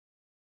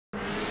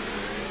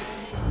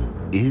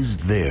Is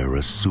there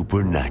a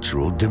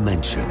supernatural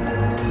dimension?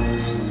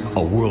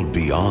 A world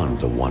beyond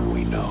the one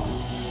we know?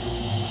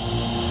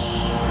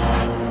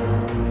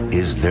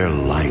 Is there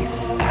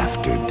life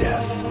after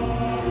death?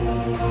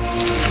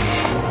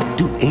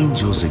 Do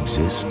angels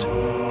exist?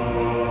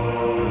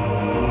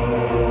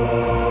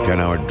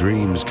 Can our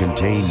dreams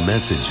contain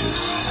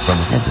messages from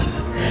heaven?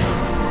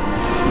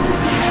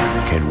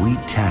 Can we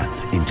tap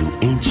into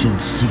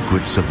ancient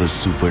secrets of the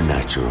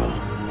supernatural?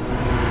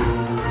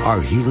 Are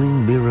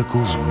healing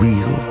miracles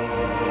real?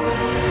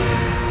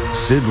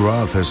 Sid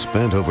Roth has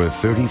spent over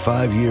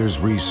 35 years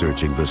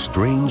researching the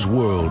strange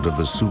world of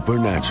the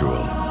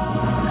supernatural.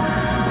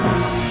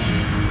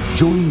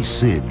 Join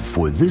Sid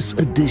for this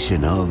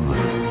edition of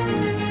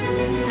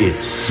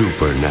It's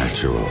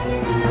Supernatural.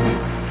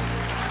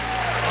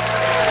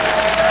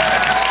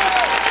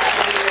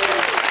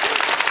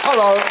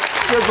 Hello,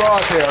 Sid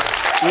Roth here.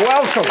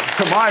 Welcome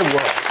to my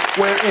world,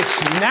 where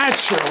it's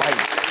naturally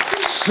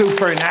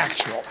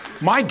supernatural.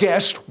 My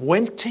guest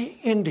went to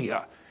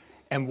India,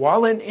 and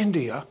while in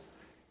India,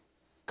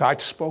 God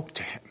spoke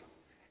to him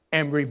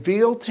and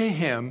revealed to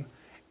him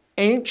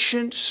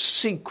ancient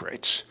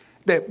secrets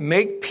that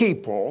make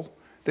people,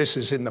 this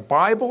is in the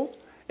Bible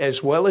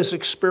as well as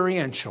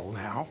experiential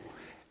now,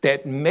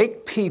 that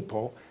make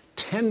people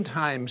 10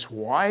 times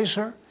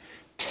wiser,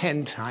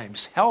 10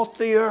 times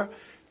healthier,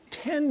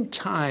 10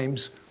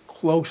 times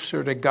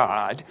closer to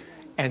God.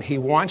 And he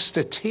wants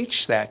to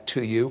teach that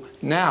to you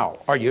now.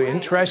 Are you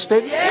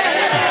interested? Yeah!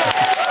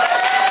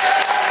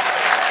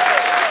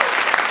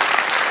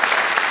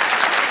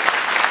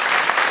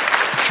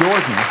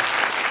 Jordan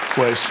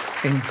was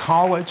in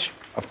college,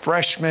 a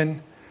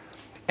freshman,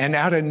 and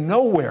out of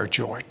nowhere,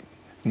 Jordan,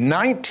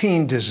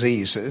 19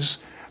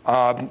 diseases.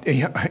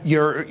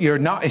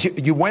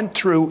 You went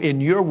through,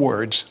 in your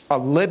words, a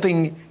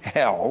living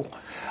hell.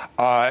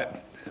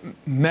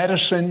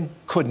 Medicine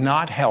could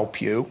not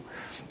help you.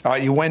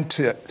 You went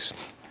to,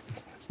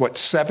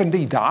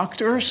 70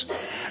 doctors?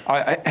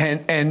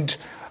 And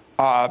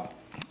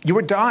you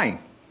were dying.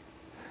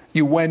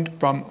 You went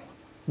from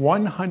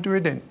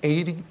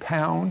 180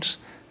 pounds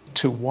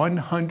to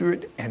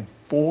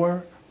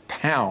 104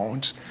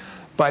 pounds.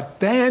 But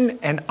then,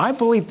 and I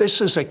believe this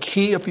is a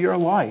key of your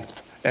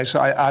life as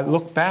I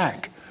look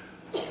back,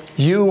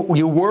 you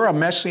were a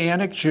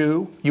Messianic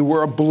Jew, you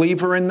were a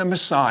believer in the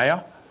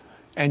Messiah,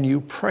 and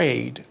you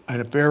prayed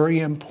a very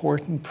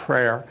important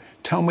prayer.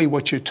 Tell me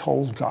what you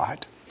told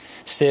God.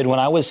 Sid, when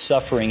I was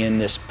suffering in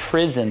this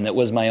prison that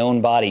was my own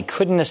body,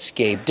 couldn't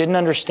escape, didn't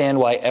understand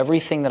why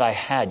everything that I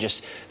had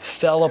just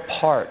fell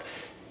apart,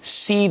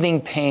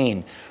 seething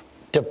pain,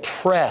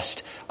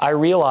 depressed, I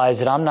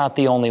realized that I'm not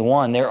the only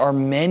one. There are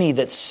many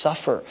that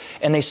suffer,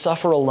 and they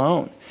suffer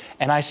alone.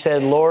 And I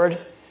said, Lord,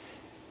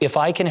 if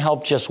I can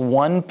help just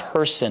one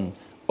person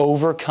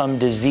overcome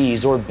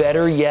disease, or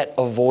better yet,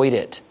 avoid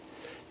it,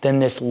 then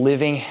this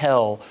living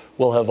hell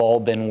will have all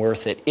been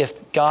worth it.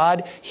 If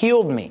God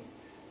healed me,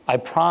 I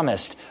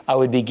promised I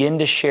would begin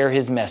to share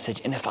His message.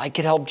 And if I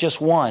could help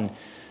just one,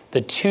 the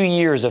 2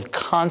 years of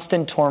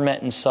constant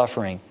torment and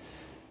suffering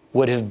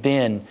would have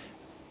been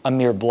a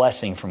mere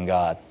blessing from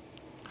God.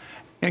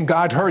 And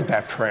God heard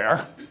that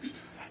prayer.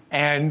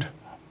 And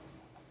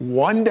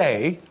one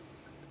day,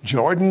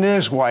 Jordan and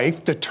his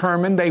wife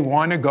determined they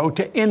want to go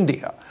to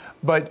India.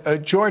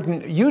 But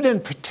Jordan, you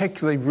didn't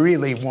particularly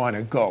really want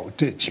to go,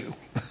 did you?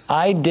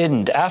 I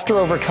didn't. After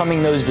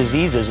overcoming those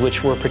diseases,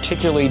 which were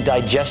particularly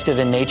digestive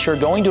in nature,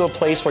 going to a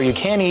place where you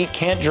can't eat,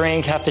 can't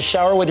drink, have to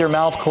shower with your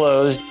mouth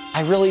closed,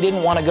 I really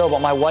didn't want to go.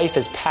 But my wife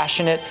is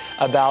passionate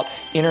about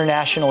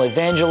international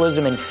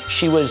evangelism, and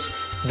she was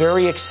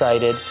very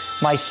excited.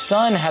 My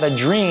son had a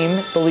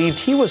dream, believed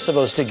he was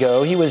supposed to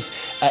go. He was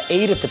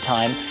 8 at the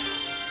time.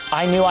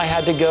 I knew I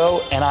had to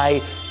go, and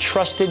I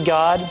trusted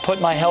God,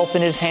 put my health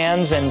in His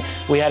hands, and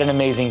we had an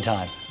amazing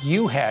time.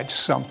 You had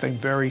something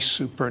very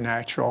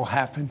supernatural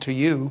happen to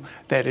you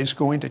that is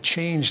going to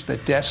change the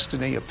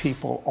destiny of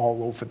people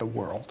all over the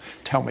world.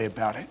 Tell me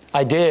about it.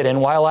 I did,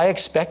 and while I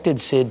expected,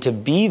 Sid, to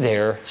be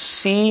there,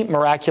 see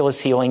miraculous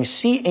healing,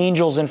 see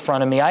angels in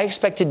front of me, I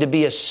expected to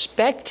be a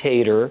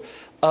spectator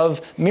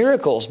of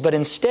miracles. But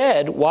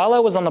instead, while I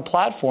was on the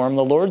platform,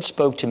 the Lord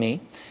spoke to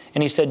me,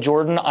 and He said,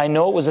 Jordan, I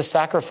know it was a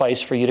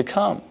sacrifice for you to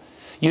come.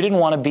 You didn't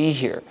want to be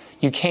here.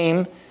 You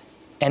came,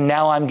 and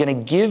now I'm going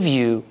to give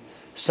you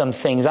some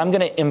things. I'm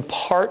going to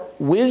impart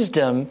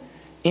wisdom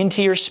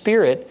into your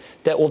spirit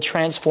that will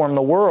transform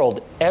the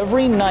world.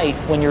 Every night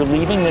when you're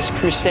leaving this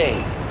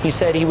crusade, He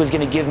said He was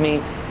going to give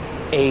me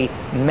a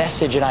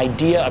message, an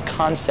idea, a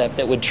concept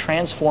that would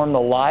transform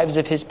the lives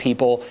of His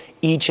people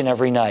each and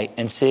every night.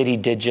 And Sid, He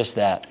did just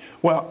that.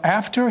 Well,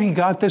 after he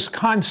got this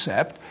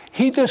concept,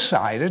 he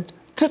decided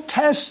to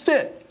test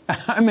it.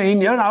 I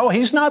mean,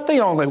 he's not the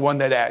only one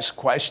that asks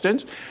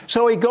questions.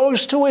 So he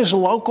goes to his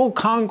local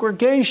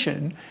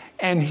congregation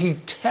and he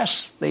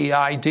tests the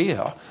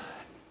idea.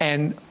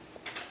 And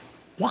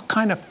what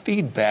kind of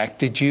feedback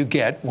did you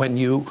get when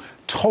you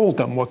told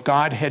them what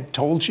God had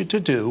told you to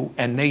do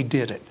and they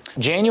did it?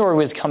 January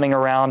was coming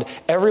around.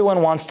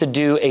 Everyone wants to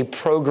do a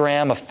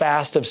program, a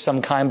fast of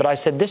some kind, but I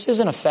said, this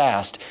isn't a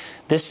fast.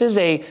 This is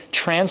a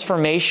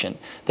transformation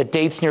that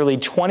dates nearly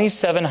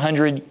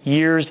 2,700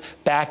 years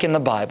back in the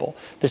Bible.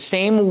 The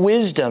same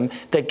wisdom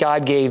that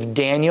God gave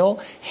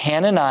Daniel,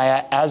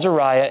 Hananiah,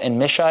 Azariah, and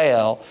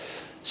Mishael,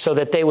 so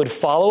that they would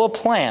follow a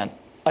plan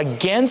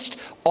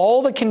against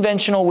all the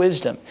conventional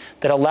wisdom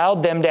that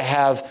allowed them to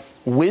have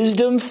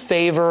wisdom,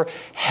 favor,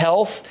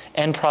 health,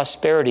 and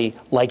prosperity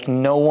like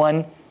no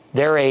one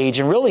their age,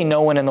 and really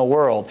no one in the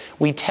world.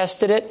 We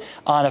tested it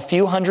on a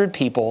few hundred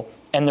people,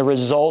 and the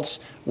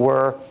results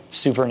were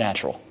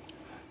supernatural.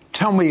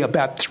 Tell me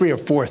about 3 or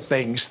 4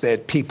 things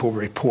that people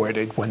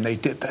reported when they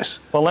did this.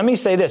 Well, let me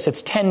say this.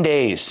 It's 10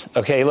 days.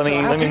 Okay, let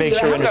me make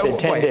sure you understand.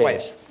 10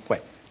 days.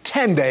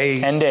 10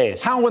 days? 10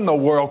 days. How in the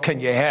world can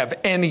you have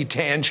any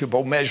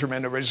tangible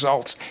measurement of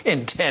results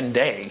in 10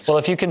 days? Well,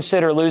 if you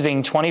consider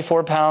losing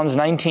 24 pounds,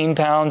 19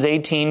 pounds,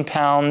 18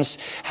 pounds,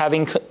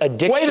 having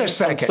addiction Wait a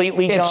second.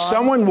 Completely gone. If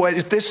someone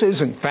was, this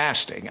isn't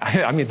fasting.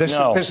 I mean, this is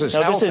healthy.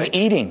 This is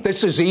eating.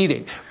 This is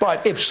eating.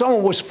 But if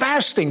someone was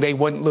fasting, they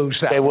wouldn't lose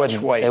that much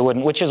weight. They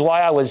wouldn't, which is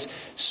why I was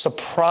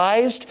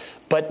surprised,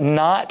 but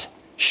not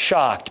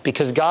shocked,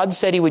 because God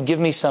said He would give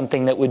me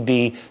something that would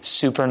be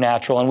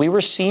supernatural. And we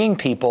were seeing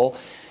people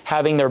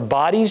having their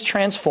bodies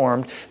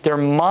transformed, their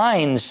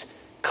minds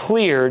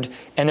cleared,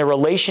 and their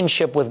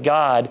relationship with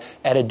God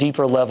at a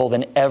deeper level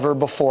than ever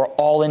before,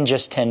 all in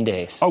just 10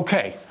 days.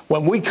 Okay,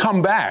 when we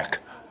come back,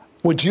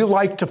 would you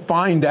like to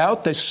find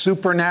out the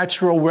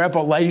supernatural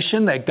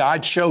revelation that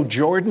God showed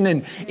Jordan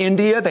in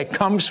India that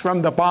comes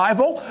from the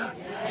Bible?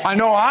 I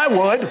know I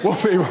would. We'll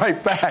be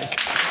right back.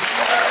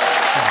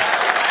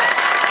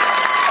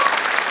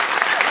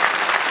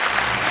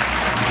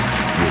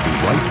 We'll be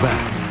right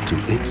back to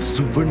It's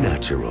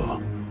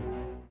Supernatural.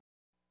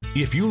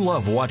 If you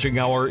love watching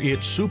our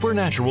It's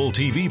Supernatural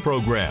TV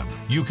program,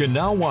 you can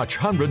now watch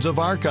hundreds of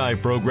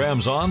archive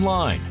programs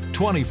online,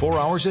 24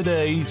 hours a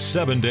day,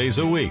 7 days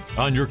a week,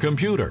 on your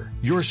computer,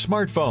 your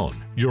smartphone,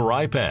 your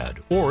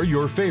iPad, or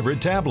your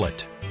favorite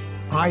tablet.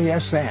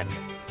 ISN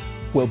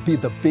will be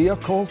the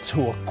vehicle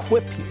to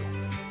equip you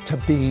to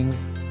being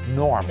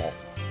normal.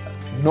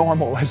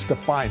 Normal as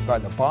defined by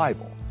the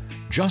Bible.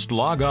 Just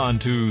log on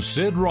to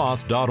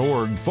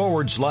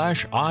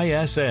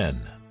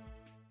sidroth.org/ISN.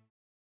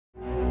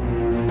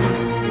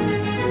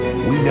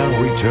 We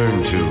now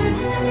return to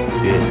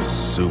It's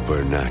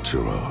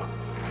Supernatural.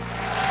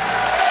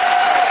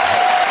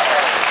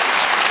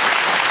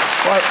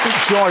 Well,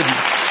 Jordan,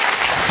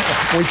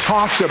 we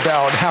talked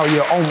about how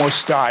you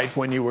almost died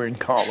when you were in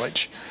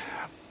college.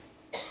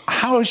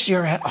 How's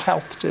your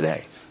health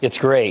today? It's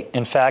great.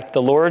 In fact,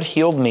 the Lord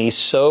healed me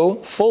so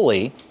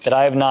fully that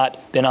I have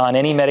not been on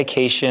any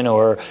medication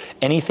or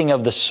anything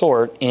of the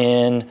sort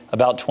in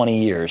about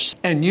 20 years.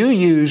 And you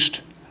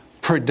used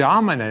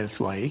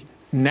predominantly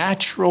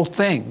natural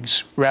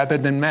things rather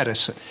than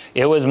medicine.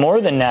 It was more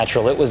than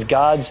natural. It was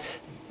God's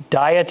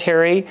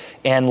dietary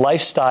and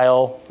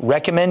lifestyle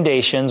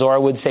recommendations, or I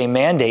would say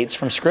mandates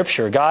from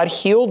Scripture. God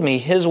healed me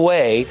His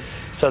way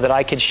so that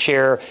I could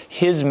share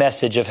His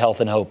message of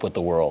health and hope with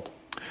the world.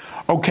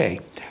 Okay,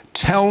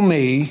 tell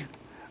me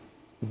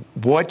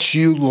what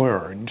you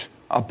learned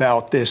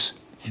about this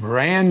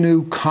brand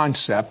new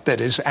concept that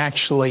is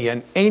actually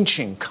an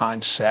ancient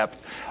concept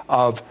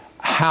of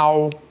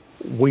how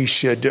we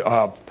should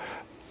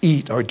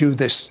eat or do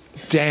this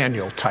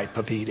Daniel type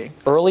of eating.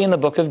 Early in the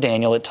book of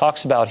Daniel, it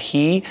talks about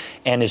he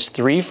and his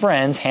 3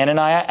 friends,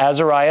 Hananiah,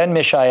 Azariah, and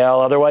Mishael,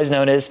 otherwise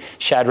known as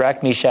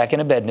Shadrach, Meshach,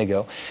 and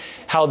Abednego,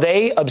 how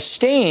they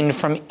abstained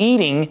from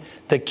eating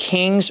the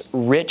king's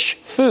rich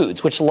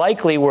foods, which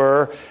likely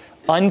were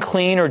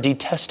unclean or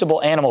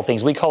detestable animal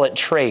things. We call it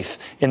trafe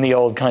in the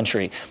old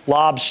country.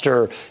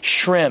 Lobster,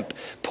 shrimp,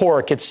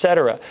 pork,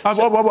 etc.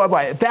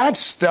 That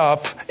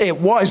stuff,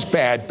 it was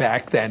bad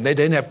back then. They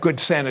didn't have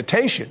good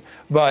sanitation.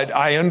 But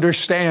I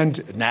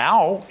understand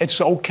now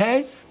it's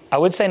okay. I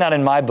would say not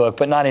in my book,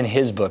 but not in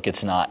his book,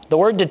 it's not. The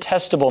word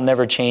detestable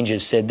never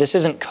changes, Sid. This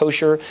isn't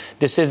kosher.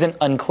 This isn't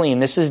unclean.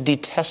 This is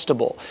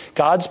detestable.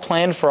 God's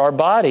plan for our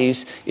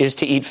bodies is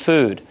to eat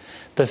food.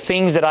 The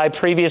things that I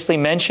previously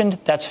mentioned,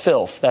 that's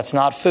filth. That's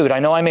not food. I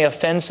know I may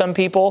offend some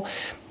people.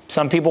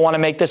 Some people want to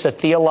make this a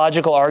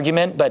theological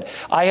argument, but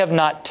I have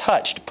not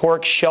touched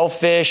pork,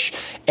 shellfish,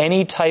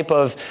 any type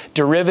of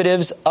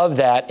derivatives of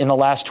that in the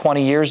last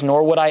 20 years,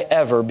 nor would I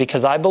ever,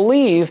 because I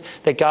believe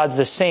that God's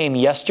the same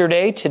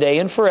yesterday, today,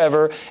 and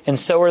forever, and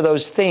so are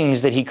those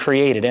things that He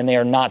created, and they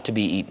are not to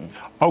be eaten.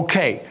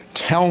 Okay,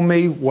 tell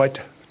me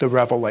what the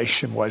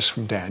revelation was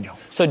from Daniel.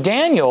 So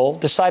Daniel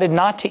decided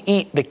not to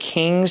eat the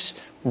king's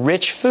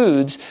rich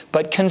foods,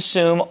 but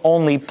consume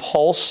only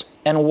pulse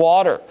and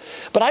water.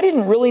 But I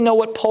didn't really know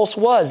what pulse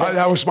was.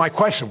 That was my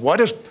question.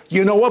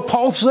 You know what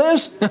pulse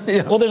is?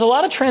 Well, there's a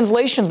lot of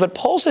translations, but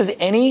pulse is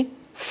any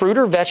fruit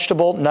or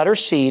vegetable, nut or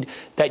seed,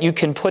 that you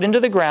can put into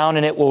the ground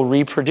and it will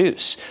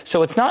reproduce.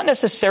 So it's not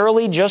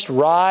necessarily just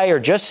rye or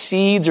just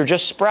seeds or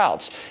just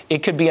sprouts.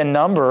 It could be a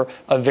number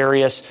of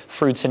various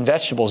fruits and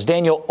vegetables.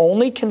 Daniel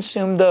only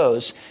consumed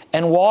those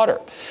and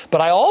water.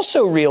 But I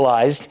also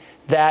realized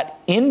that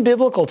in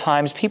biblical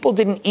times, people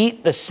didn't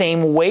eat the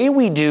same way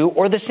we do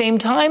or the same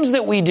times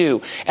that we do.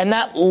 And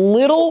that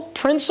little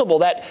principle,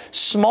 that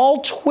small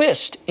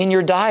twist in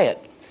your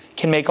diet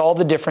can make all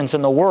the difference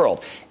in the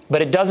world.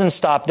 But it doesn't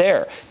stop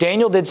there.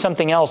 Daniel did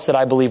something else that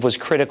I believe was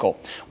critical.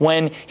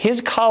 When his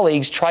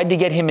colleagues tried to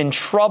get him in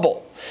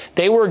trouble,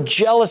 they were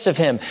jealous of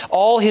him,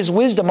 all his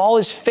wisdom, all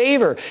his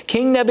favor.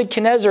 King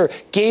Nebuchadnezzar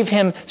gave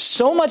him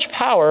so much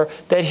power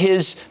that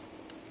his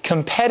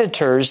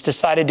competitors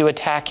decided to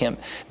attack him.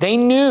 They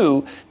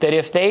knew that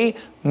if they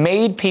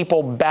made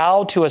people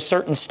bow to a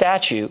certain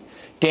statue,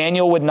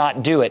 Daniel would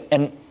not do it.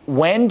 And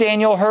when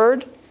Daniel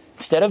heard,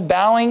 instead of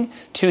bowing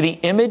to the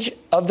image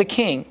of the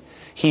king,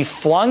 he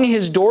flung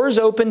his doors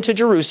open to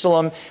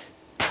Jerusalem,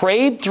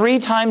 prayed 3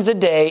 times a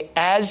day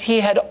as he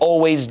had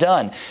always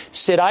done.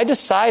 Sid, I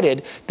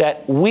decided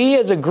that we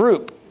as a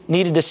group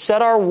needed to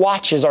set our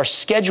watches, our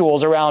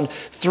schedules around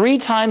 3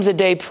 times a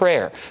day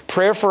prayer.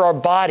 Prayer for our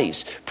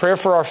bodies, prayer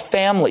for our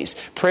families,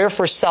 prayer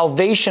for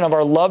salvation of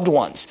our loved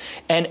ones.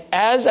 And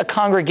as a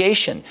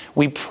congregation,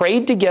 we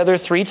prayed together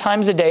 3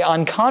 times a day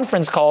on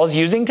conference calls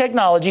using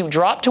technology,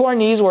 dropped to our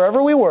knees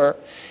wherever we were,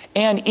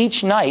 and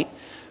each night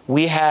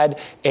we had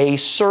a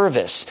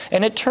service,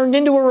 and it turned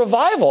into a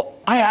revival.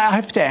 I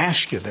have to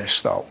ask you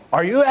this, though.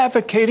 Are you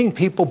advocating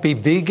people be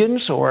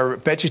vegans or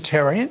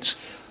vegetarians?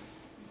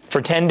 For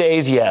 10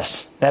 days,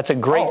 yes. That's a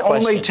great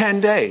question. Only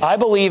 10 days? I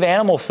believe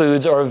animal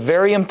foods are a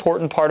very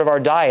important part of our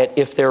diet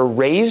if they're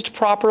raised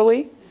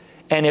properly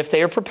and if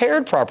they are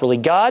prepared properly.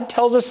 God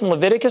tells us in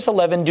Leviticus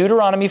 11,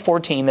 Deuteronomy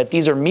 14, that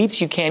these are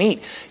meats you can't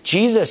eat.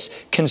 Jesus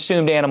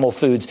consumed animal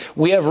foods.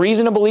 We have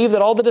reason to believe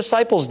that all the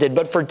disciples did.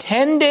 But for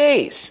 10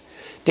 days,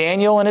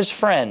 Daniel and his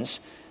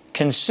friends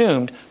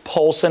consumed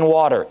pulse and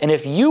water. And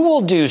if you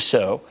will do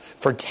so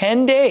for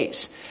 10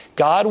 days,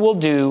 God will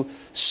do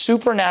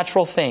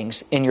supernatural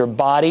things in your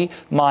body,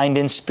 mind,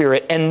 and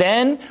spirit. And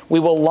then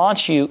we will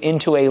launch you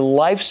into a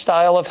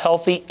lifestyle of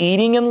healthy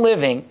eating and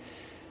living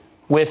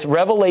with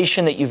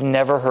revelation that you've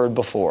never heard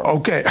before.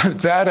 Okay,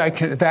 that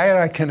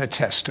I can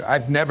attest to.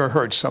 I've never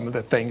heard some of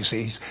the things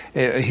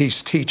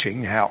he's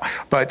teaching now.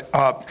 But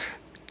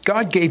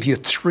God gave you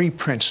 3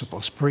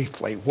 principles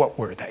briefly. What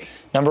were they?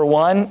 Number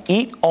 1,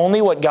 eat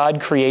only what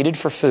God created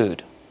for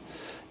food.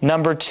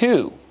 Number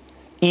 2,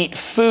 eat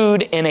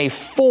food in a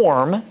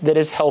form that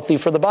is healthy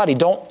for the body.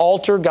 Don't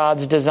alter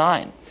God's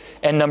design.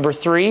 And number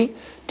 3,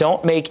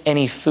 don't make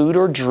any food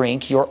or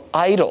drink your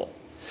idol.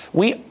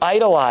 We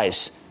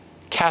idolize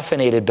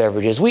caffeinated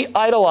beverages. We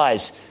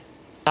idolize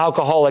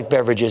alcoholic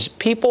beverages.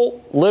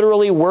 People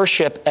literally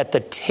worship at the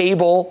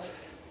table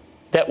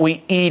that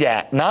we eat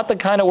at, not the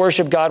kind of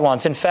worship God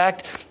wants. In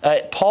fact,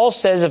 Paul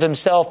says of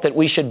himself that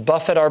we should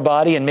buffet our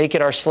body and make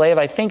it our slave.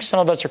 I think some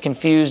of us are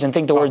confused and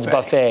think the word's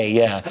buffet.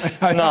 Yeah,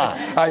 it's not.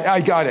 I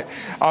got it.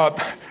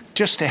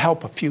 Just to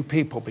help a few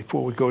people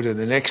before we go to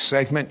the next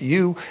segment,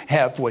 you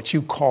have what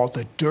you call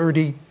the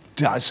dirty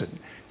dozen.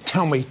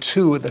 Tell me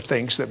 2 of the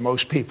things that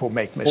most people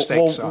make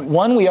mistakes on.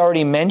 One we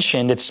already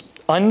mentioned. It's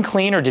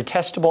unclean or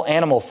detestable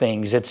animal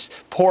things. It's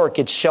pork,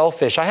 it's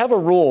shellfish. I have a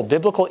rule,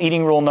 biblical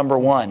eating rule number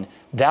 1.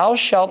 Thou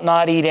shalt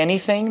not eat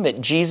anything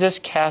that Jesus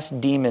cast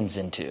demons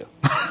into.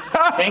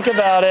 Think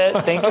about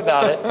it. Think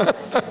about it.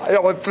 I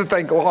don't want to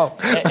think long.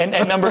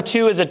 And number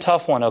 2 is a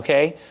tough one,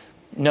 okay?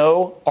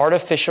 No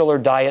artificial or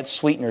diet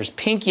sweeteners.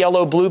 Pink,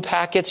 yellow, blue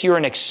packets, you're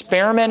an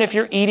experiment if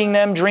you're eating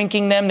them,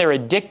 drinking them. They're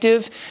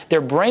addictive, they're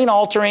brain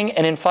altering,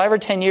 and in 5 or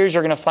 10 years,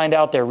 you're going to find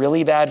out they're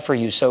really bad for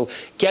you. So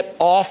get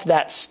off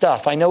that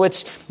stuff. I know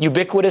it's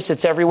ubiquitous,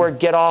 it's everywhere.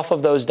 Get off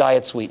of those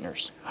diet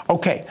sweeteners.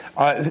 Okay,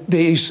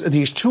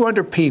 these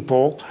 200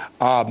 people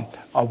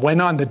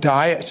went on the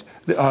diet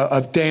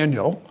of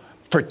Daniel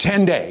for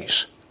 10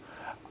 days.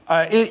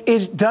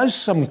 It does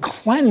some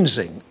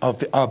cleansing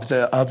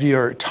of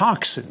your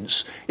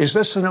toxins. Is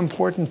this an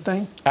important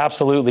thing?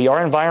 Absolutely.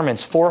 Our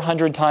environment's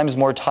 400 times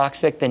more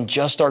toxic than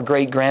just our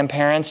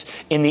great-grandparents.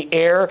 In the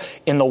air,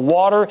 in the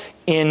water,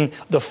 in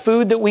the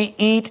food that we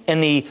eat,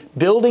 in the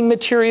building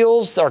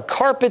materials, our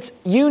carpets,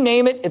 you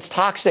name it, it's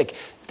toxic.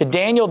 The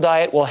Daniel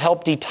diet will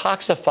help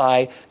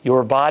detoxify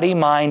your body,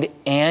 mind,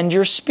 and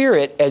your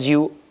spirit as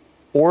you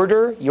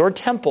order your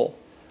temple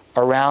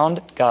around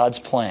God's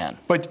plan.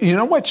 But you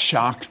know what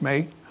shocked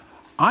me?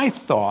 I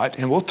thought,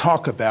 and we'll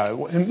talk about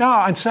it. No,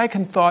 on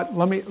second thought,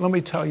 let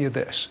me tell you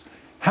this.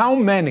 How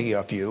many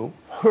of you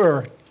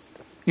heard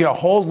your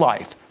whole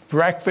life,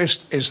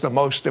 breakfast is the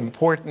most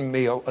important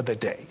meal of the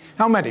day?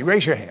 How many?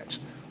 Raise your hands.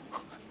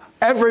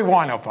 Every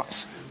one of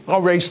us.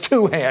 I'll raise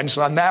 2 hands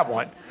on that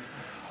one.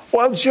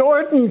 Well,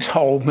 Jordan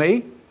told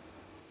me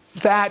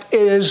that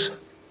is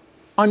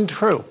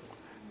untrue.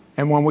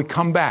 And when we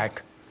come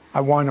back,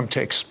 I want him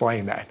to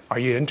explain that. Are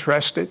you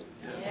interested?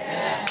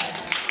 Yes.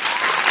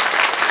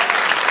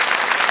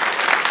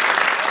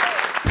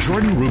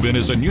 Jordan Rubin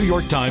is a New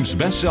York Times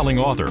best-selling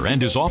author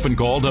and is often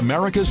called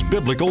America's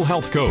biblical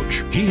health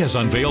coach. He has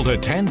unveiled a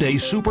 10-day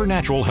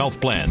supernatural health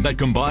plan that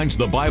combines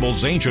the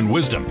Bible's ancient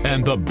wisdom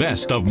and the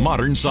best of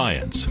modern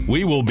science.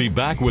 We will be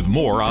back with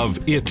more of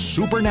It's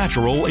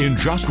Supernatural in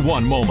just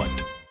one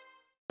moment.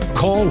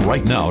 Call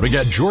right now to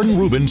get Jordan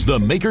Rubin's The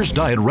Maker's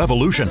Diet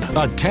Revolution,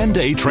 a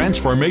 10-day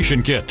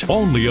transformation kit,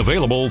 only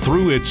available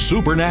through It's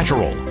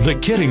Supernatural. The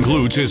kit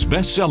includes his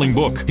best-selling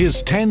book,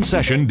 his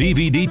 10-session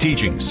DVD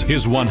teachings,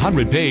 his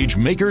 100-page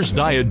Maker's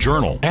Diet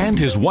Journal, and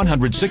his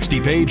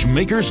 160-page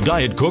Maker's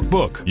Diet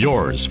Cookbook.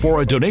 Yours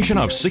for a donation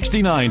of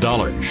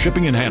 $69.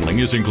 Shipping and handling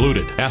is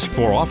included. Ask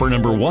for offer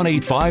number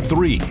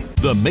 1853.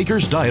 The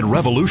Maker's Diet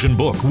Revolution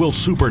book will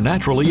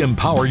supernaturally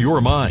empower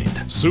your mind,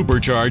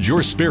 supercharge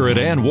your spirit,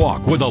 and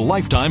walk with a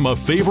lifetime of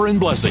favor and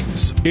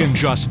blessings. In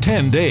just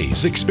 10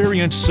 days,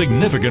 experience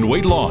significant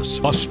weight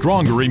loss, a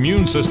stronger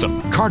immune system,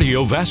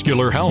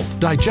 cardiovascular health,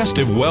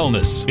 digestive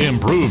wellness,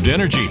 improved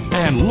energy,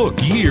 and look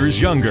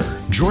years younger.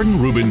 Jordan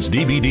Rubin's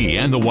DVD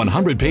and the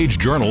 100-page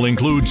journal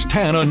includes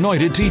 10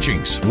 anointed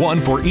teachings,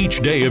 one for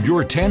each day of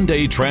your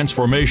 10-day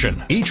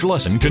transformation. Each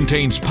lesson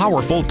contains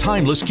powerful,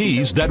 timeless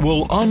keys that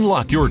will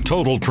unlock your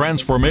total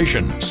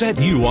transformation, set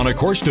you on a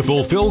course to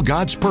fulfill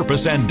God's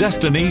purpose and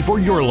destiny for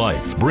your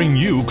life, bring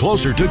you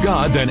closer to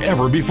God than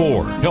ever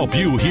before, help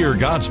you hear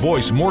God's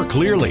voice more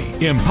clearly,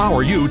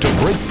 empower you to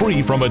break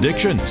free from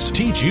addictions,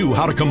 teach you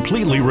how to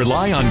completely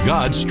rely on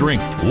God's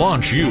strength,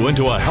 launch you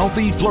into a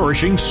healthy,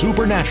 flourishing,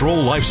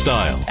 supernatural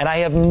lifestyle. And I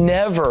have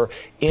never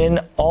in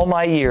all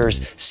my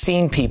years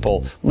seen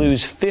people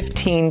lose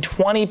 15,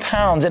 20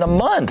 pounds in a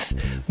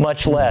month,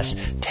 much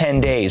less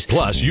 10 days.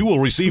 Plus, you will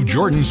receive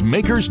Jordan's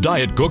Maker's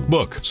Diet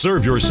Cookbook.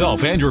 Serve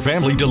yourself and your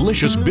family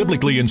delicious,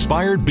 biblically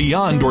inspired,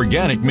 beyond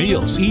organic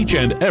meals each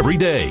and every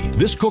day.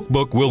 This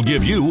cookbook will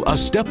give you a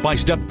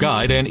step-by-step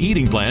guide and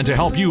eating plan to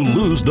help you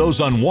lose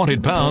those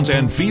unwanted pounds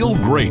and feel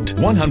great.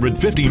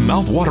 150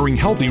 mouth-watering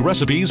healthy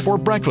recipes for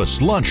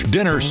breakfast, lunch,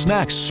 dinner,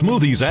 snacks,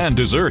 smoothies, and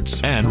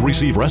desserts. And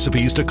receive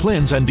recipes to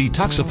cleanse and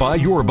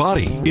detoxify your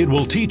body. It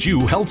will teach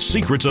you health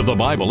secrets of the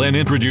Bible and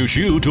introduce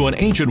you to an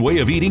ancient way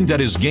of eating that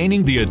is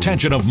gaining the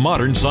attention of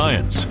modern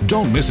science.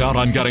 Don't miss out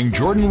on getting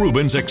Jordan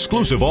Rubin's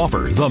exclusive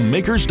offer, The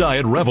Maker's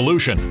Diet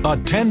Revolution, a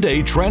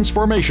 10-day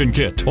transformation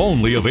kit,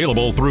 only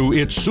available through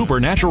It's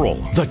Supernatural.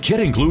 The kit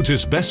includes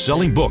his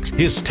best-selling book,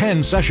 his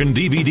 10-session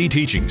DVD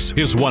teachings,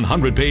 his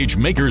 100-page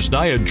Maker's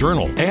Diet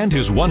Journal, and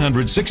his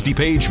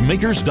 160-page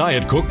Maker's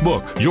Diet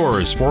Cookbook.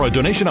 Yours for a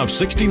donation of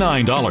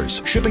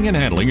 $69. Shipping and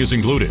handling is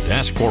included.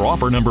 Ask for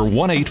offer number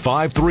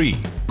 1853.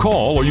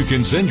 Call or you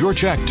can send your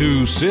check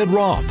to Sid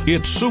Roth.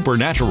 It's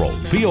Supernatural.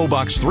 P.O.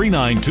 Box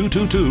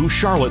 39222,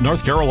 Charlotte,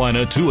 North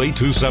Carolina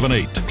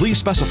 28278. Please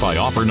specify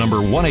offer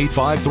number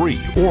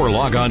 1853 or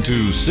log on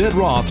to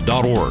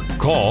sidroth.org.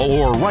 Call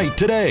or write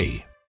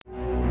today. We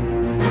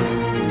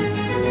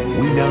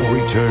now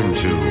return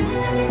to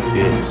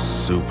It's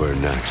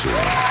Supernatural.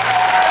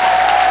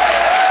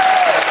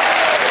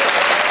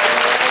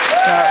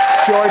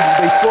 Jordan,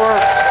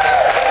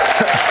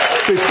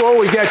 before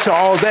we get to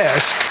all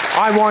this,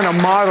 I want to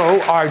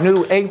model our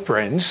new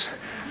aprons.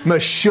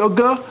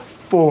 Meshuggah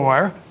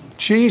for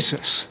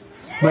Jesus.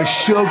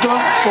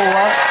 Meshuggah for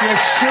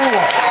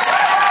Yeshua.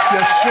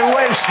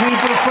 Yeshua is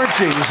Hebrew for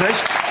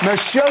Jesus.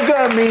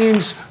 Meshuggah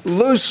means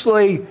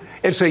loosely,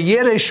 it's a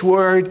Yiddish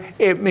word,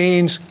 it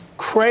means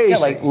crazy. Yeah,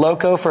 like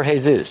loco for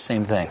Jesus,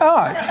 same thing. All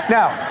right.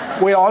 Now,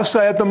 we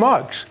also have the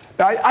mugs.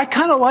 I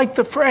kind of like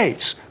the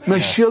phrase,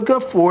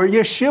 Meshuggah for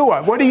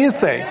Yeshua. What do you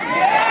think?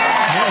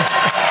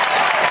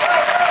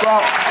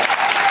 Well,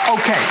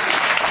 okay.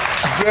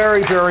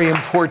 Very, very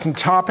important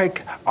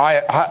topic.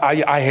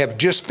 I have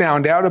just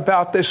found out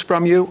about this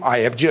from you. I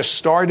have just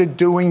started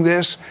doing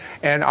this,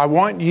 and I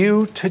want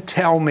you to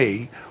tell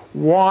me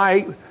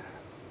why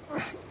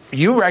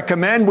you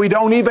recommend we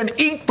don't even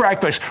eat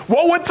breakfast.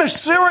 What would the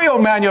cereal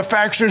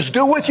manufacturers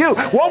do with you?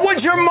 What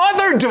would your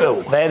mother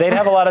do? They'd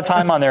have a lot of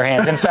time on their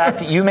hands. In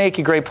fact, you make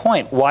a great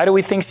point. Why do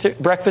we think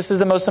breakfast is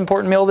the most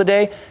important meal of the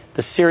day?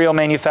 The cereal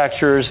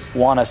manufacturers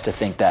want us to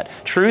think that.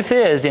 Truth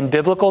is, in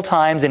biblical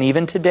times and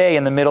even today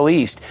in the Middle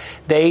East,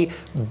 they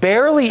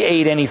barely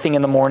ate anything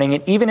in the morning.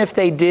 And even if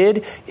they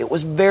did, it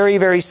was very,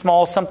 very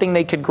small, something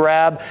they could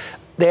grab.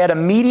 They had a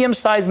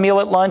medium-sized meal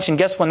at lunch, and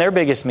guess when their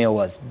biggest meal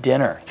was?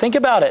 Dinner. Think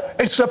about it.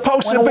 It's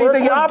supposed to be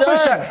the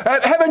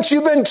opposite. Haven't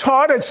you been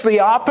taught it's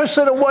the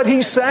opposite of what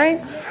he's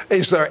saying?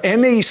 Is there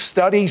any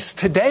studies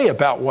today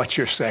about what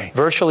you're saying?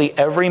 Virtually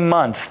every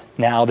month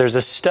now, there's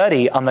a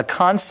study on the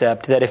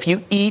concept that if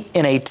you eat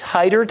in a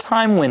tighter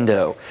time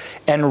window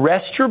and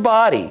rest your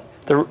body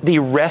the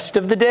rest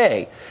of the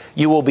day,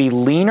 you will be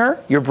leaner,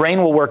 your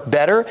brain will work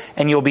better,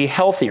 and you'll be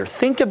healthier.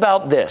 Think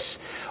about this.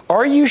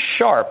 Are you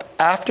sharp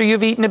after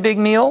you've eaten a big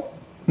meal?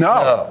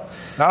 No.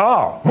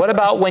 What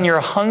about when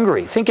you're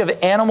hungry? Think of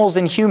animals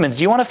and humans.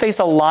 Do you want to face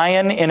a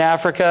lion in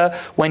Africa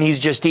when he's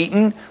just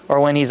eaten or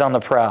when he's on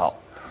the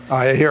prowl?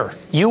 I hear.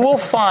 You will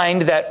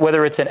find that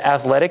whether it's an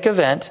athletic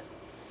event,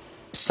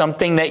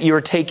 something that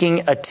you're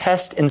taking a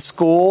test in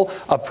school,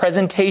 a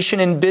presentation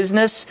in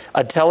business,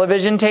 a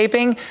television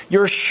taping,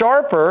 you're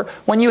sharper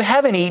when you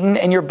haven't eaten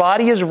and your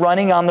body is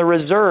running on the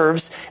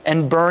reserves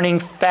and burning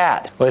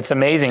fat. Well, it's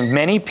amazing.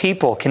 Many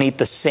people can eat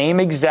the same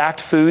exact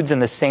foods in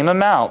the same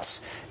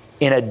amounts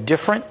in a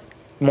different,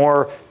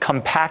 more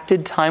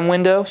compacted time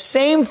window,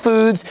 same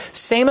foods,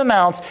 same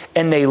amounts,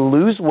 and they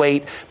lose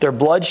weight, their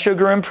blood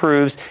sugar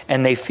improves,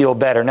 and they feel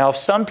better. Now, if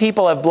some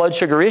people have blood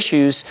sugar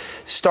issues,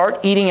 start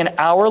eating an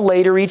hour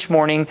later each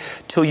morning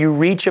till you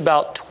reach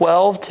about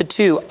 12 to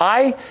 2.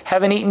 I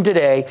haven't eaten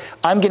today.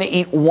 I'm going to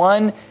eat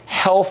one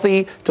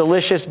healthy,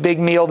 delicious big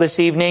meal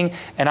this evening,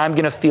 and I'm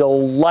going to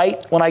feel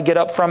light when I get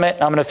up from it.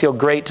 I'm going to feel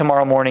great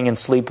tomorrow morning and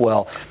sleep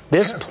well.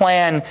 This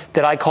plan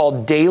that I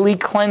call daily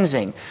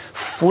cleansing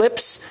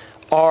flips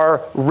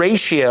our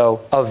ratio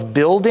of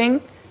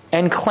building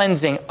and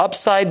cleansing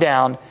upside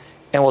down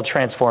and will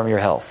transform your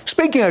health.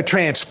 Speaking of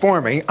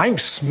transforming, I'm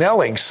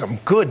smelling some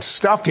good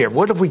stuff here.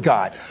 What have we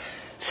got?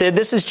 Sid,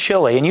 this is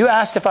chili, and you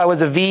asked if I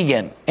was a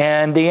vegan,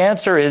 and the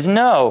answer is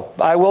no.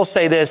 I will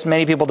say this,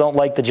 many people don't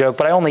like the joke,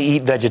 but I only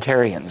eat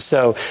vegetarian.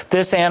 So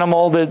this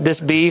animal, this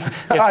beef,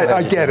 it's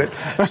I get it.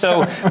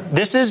 So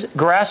this is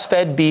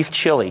grass-fed beef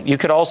chili. You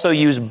could also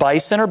use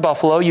bison or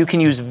buffalo. You can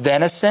use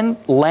venison.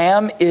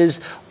 Lamb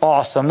is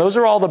awesome. Those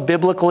are all the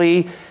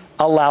biblically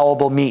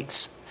allowable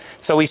meats.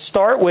 So we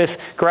start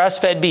with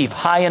grass-fed beef,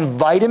 high in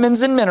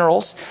vitamins and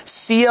minerals,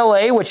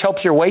 CLA, which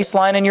helps your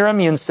waistline and your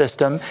immune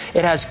system.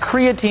 It has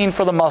creatine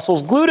for the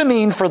muscles,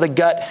 glutamine for the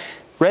gut.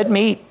 Red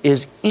meat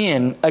is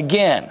in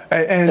again,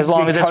 as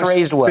long as it's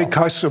raised well.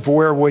 Because of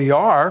where we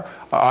are,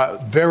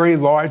 very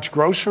large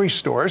grocery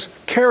stores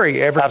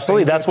carry everything.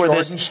 Absolutely. That's where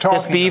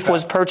this beef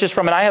was purchased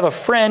from. And I have a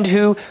friend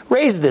who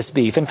raised this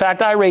beef. In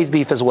fact, I raise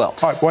beef as well.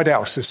 All right, what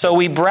else? So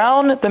we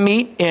brown the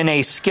meat in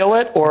a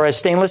skillet or a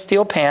stainless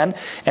steel pan,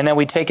 and then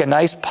we take a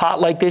nice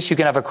pot like this. You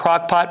can have a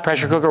crock pot,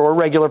 pressure cooker, or a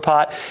regular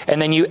pot,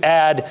 and then you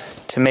add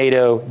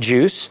tomato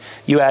juice.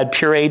 You add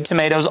pureed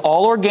tomatoes,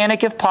 all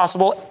organic if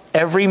possible.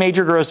 Every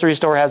major grocery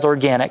store has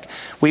organic.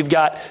 We've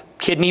got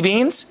kidney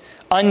beans,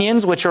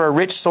 onions, which are a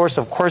rich source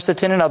of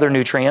quercetin and other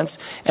nutrients,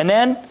 and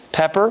then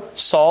pepper,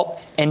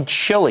 salt, and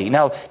chili.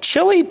 Now,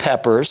 chili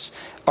peppers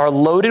are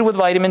loaded with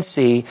vitamin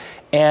C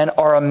and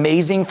are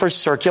amazing for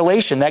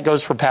circulation. That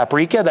goes for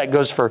paprika, that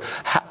goes for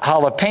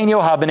jalapeno,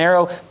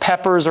 habanero.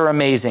 Peppers are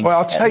amazing. Well,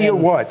 I'll tell you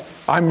what,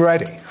 I'm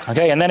ready.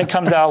 Okay, and then it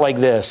comes out like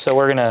this. So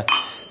we're going to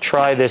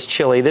try this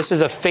chili. This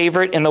is a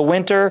favorite in the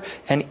winter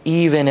and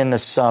even in the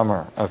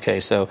summer.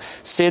 Okay, so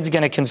Sid's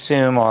going to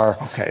consume our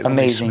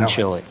amazing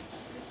chili.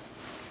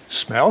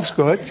 Smells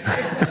good.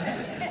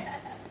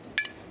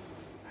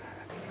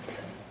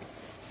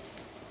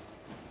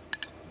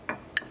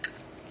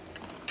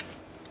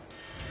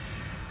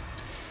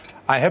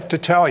 I have to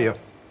tell you,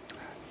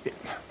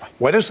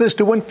 what is this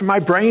doing for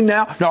my brain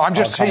now? No, I'm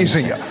just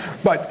teasing you.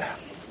 But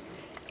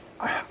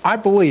I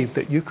believe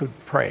that you could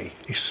pray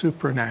a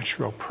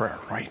supernatural prayer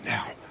right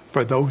now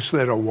for those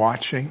that are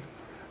watching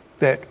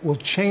that will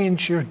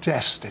change your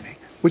destiny.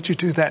 Would you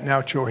do that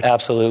now, Jordan?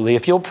 Absolutely.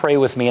 If you'll pray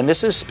with me, and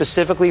this is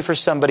specifically for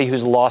somebody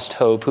who's lost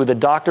hope, who the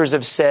doctors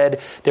have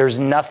said there's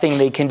nothing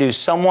they can do,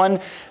 someone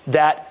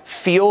that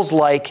feels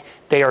like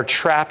they are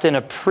trapped in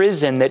a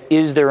prison that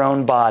is their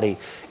own body.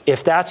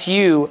 If that's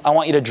you, I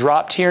want you to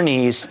drop to your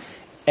knees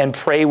and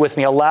pray with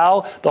me.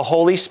 Allow the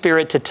Holy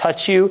Spirit to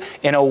touch you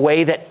in a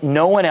way that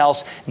no one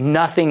else,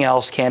 nothing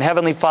else can.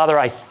 Heavenly Father,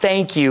 I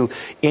thank you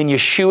in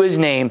Yeshua's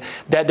name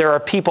that there are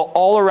people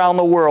all around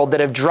the world that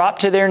have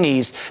dropped to their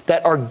knees,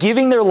 that are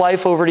giving their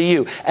life over to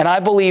you. And I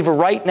believe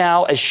right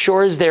now, as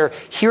sure as they're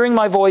hearing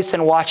my voice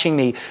and watching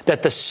me,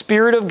 that the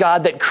Spirit of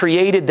God that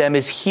created them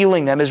is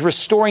healing them, is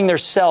restoring their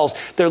cells,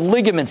 their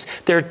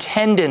ligaments, their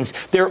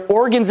tendons, their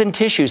organs and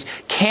tissues.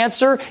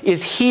 Cancer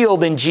is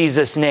healed in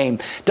Jesus' name.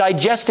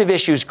 Digestive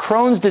issues,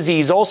 Crohn's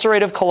disease,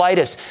 ulcerative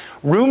colitis,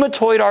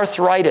 rheumatoid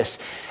arthritis,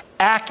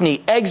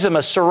 acne, eczema,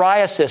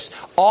 psoriasis,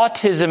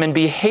 autism, and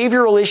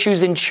behavioral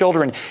issues in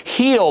children,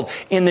 healed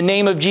in the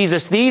name of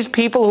Jesus. These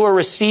people who are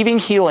receiving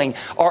healing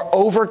are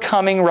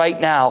overcoming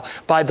right now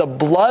by the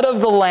blood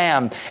of the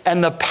Lamb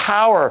and the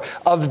power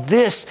of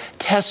this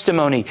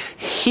testimony,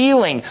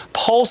 healing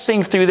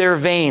pulsing through their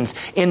veins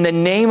in the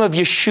name of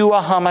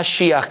Yeshua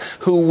HaMashiach,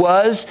 who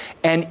was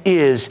and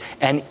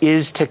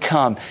is to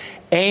come.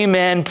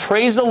 Amen.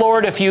 Praise the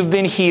Lord if you've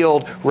been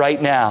healed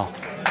right now.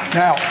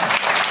 Now,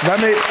 let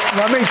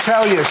me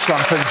tell you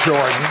something,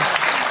 Jordan.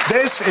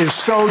 This is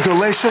so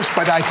delicious,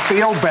 but I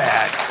feel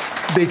bad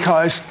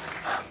because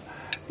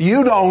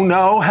you don't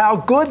know how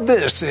good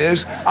this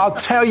is. I'll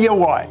tell you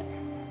what.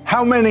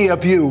 How many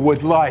of you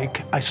would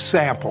like a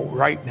sample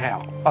right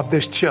now of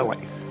this chili?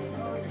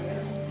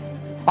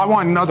 I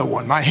want another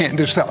one. My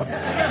hand is up.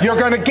 You're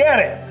going to get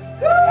it.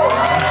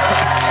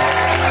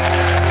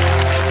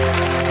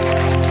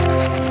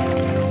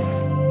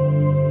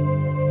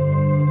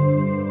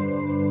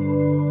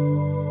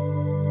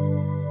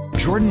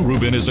 Jordan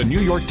Rubin is a New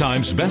York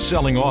Times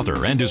best-selling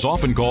author and is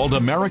often called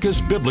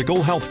America's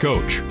biblical health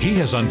coach. He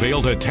has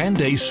unveiled a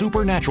 10-day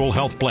supernatural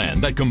health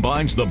plan that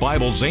combines the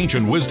Bible's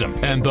ancient wisdom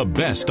and the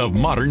best of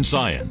modern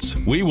science.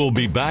 We will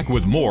be back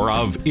with more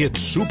of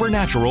It's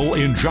Supernatural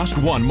in just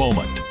one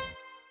moment.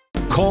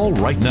 Call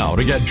right now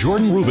to get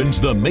Jordan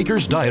Rubin's The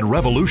Maker's Diet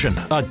Revolution,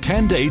 a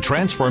 10-day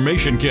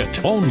transformation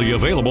kit, only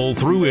available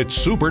through It's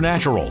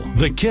Supernatural.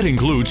 The kit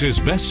includes his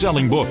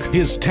best-selling book,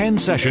 his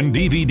 10-session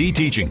DVD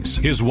teachings,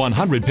 his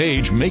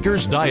 100-page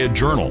Maker's Diet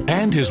Journal,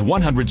 and his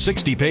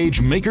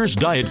 160-page Maker's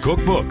Diet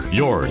Cookbook.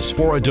 Yours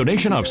for a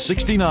donation of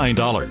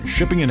 $69.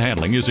 Shipping and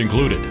handling is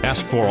included.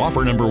 Ask for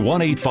offer number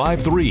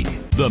 1853.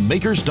 The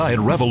Maker's Diet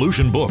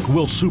Revolution book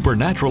will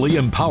supernaturally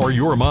empower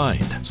your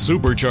mind,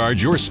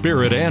 supercharge your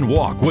spirit, and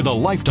walk with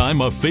a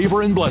lifetime of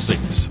favor and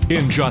blessings.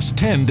 In just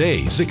 10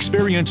 days,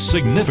 experience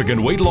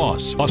significant weight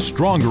loss, a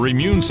stronger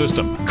immune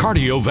system,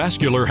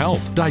 cardiovascular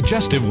health,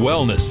 digestive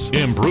wellness,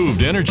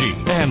 improved energy,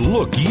 and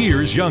look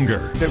years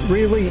younger. It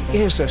really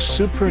is a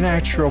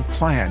supernatural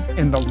plan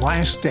in the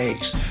last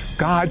days.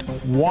 God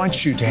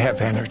wants you to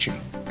have energy.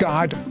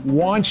 God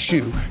wants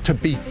you to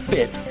be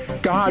fit.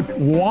 God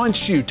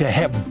wants you to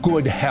have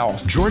good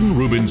health. Jordan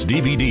Rubin's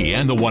DVD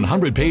and the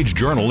 100-page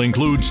journal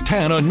includes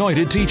 10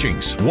 anointed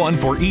teachings, one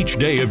for each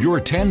day of your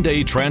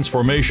 10-day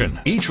transformation.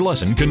 Each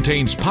lesson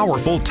contains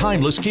powerful,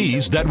 timeless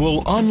keys that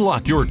will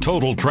unlock your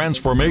total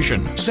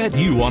transformation, set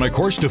you on a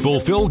course to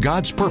fulfill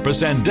God's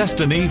purpose and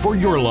destiny for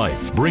your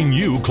life, bring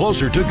you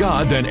closer to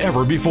God than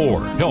ever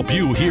before, help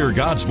you hear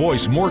God's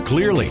voice more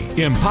clearly,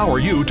 empower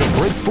you to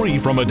break free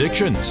from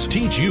addictions,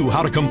 teach you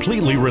how to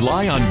completely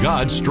rely on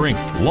God's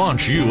strength,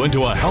 launch you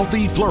into a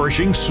healthy,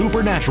 flourishing,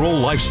 supernatural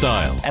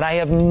lifestyle. And I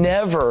have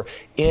never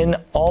in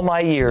all my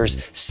years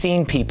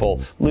seen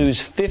people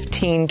lose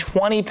 15,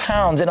 20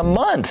 pounds in a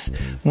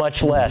month,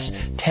 much less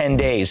 10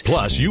 days.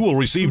 Plus, you will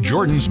receive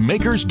Jordan's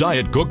Maker's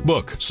Diet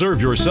Cookbook. Serve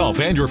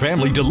yourself and your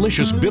family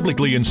delicious,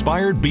 biblically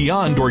inspired,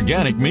 beyond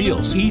organic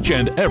meals each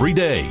and every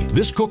day.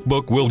 This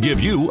cookbook will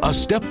give you a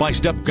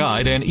step-by-step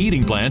guide and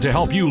eating plan to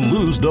help you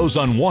lose those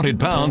unwanted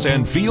pounds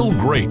and feel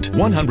great.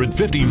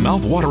 150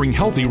 mouth-watering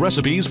healthy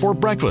recipes for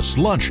breakfast,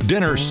 lunch,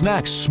 dinner,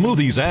 snacks,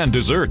 smoothies, and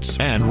desserts.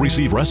 And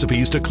receive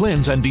recipes to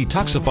cleanse and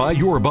detoxify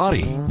your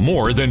body.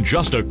 More than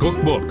just a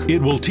cookbook,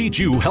 it will teach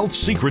you health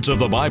secrets of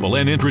the Bible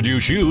and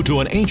introduce you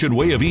to an ancient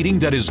way of eating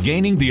that is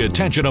gaining the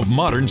attention of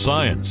modern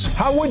science.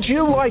 How would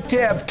you like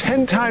to have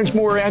 10 times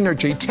more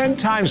energy, 10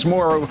 times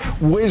more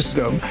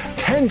wisdom,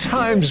 10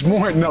 times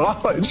more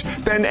knowledge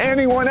than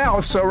anyone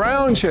else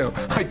around you?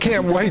 I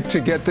can't wait to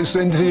get this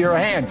into your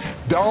hand.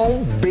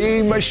 Don't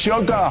be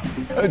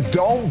Meshuggah.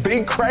 Don't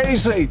be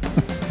crazy.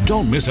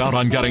 Don't miss out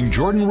on getting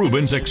Jordan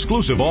Rubin's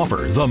exclusive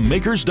offer, The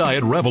Maker's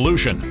Diet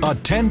Revolution, a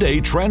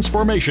 10-day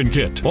transformation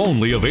kit,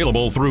 only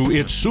available through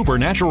It's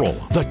Supernatural.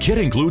 The kit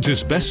includes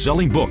his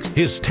best-selling book,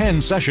 his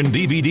 10-session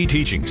DVD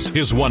teachings,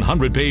 his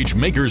 100-page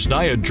Maker's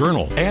Diet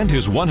Journal, and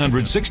his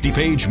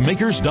 160-page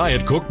Maker's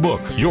Diet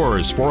Cookbook.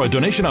 Yours for a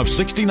donation of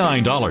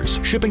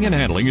 $69. Shipping and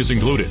handling is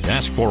included.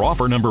 Ask for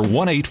offer number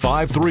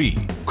 1853.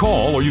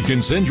 Call or you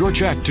can send your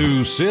check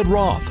to Sid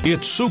Roth.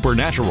 It's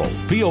Supernatural.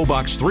 P.O.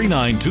 Box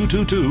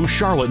 39222,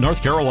 Charlotte,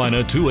 North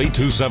Carolina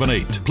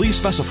 28278. Please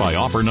specify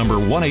offer number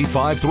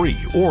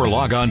 1853 or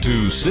log on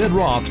to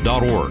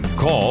sidroth.org.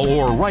 Call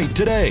or write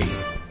today.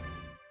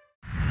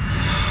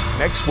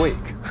 Next week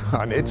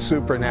on It's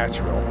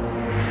Supernatural.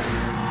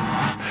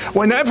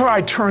 Whenever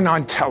I turn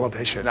on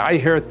television, I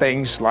hear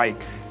things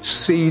like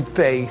seed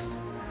faith,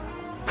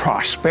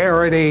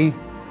 prosperity,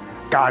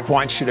 God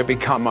wants you to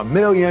become a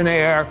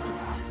millionaire.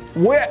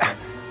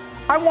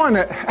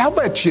 How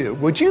about you?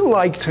 Would you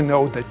like to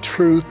know the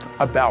truth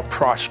about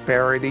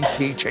prosperity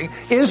teaching?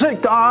 Is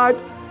it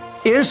God?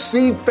 Is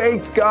seed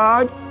faith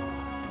God?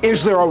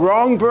 Is there a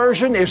wrong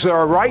version? Is there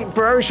a right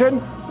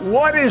version?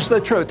 What is the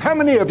truth? How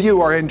many of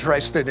you are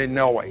interested in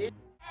knowing?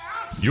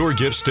 Your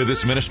gifts to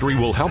this ministry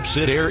will help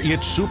Sid air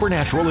It's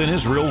Supernatural in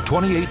Israel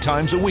 28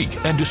 times a week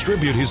and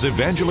distribute his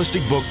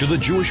evangelistic book to the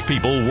Jewish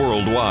people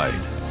worldwide.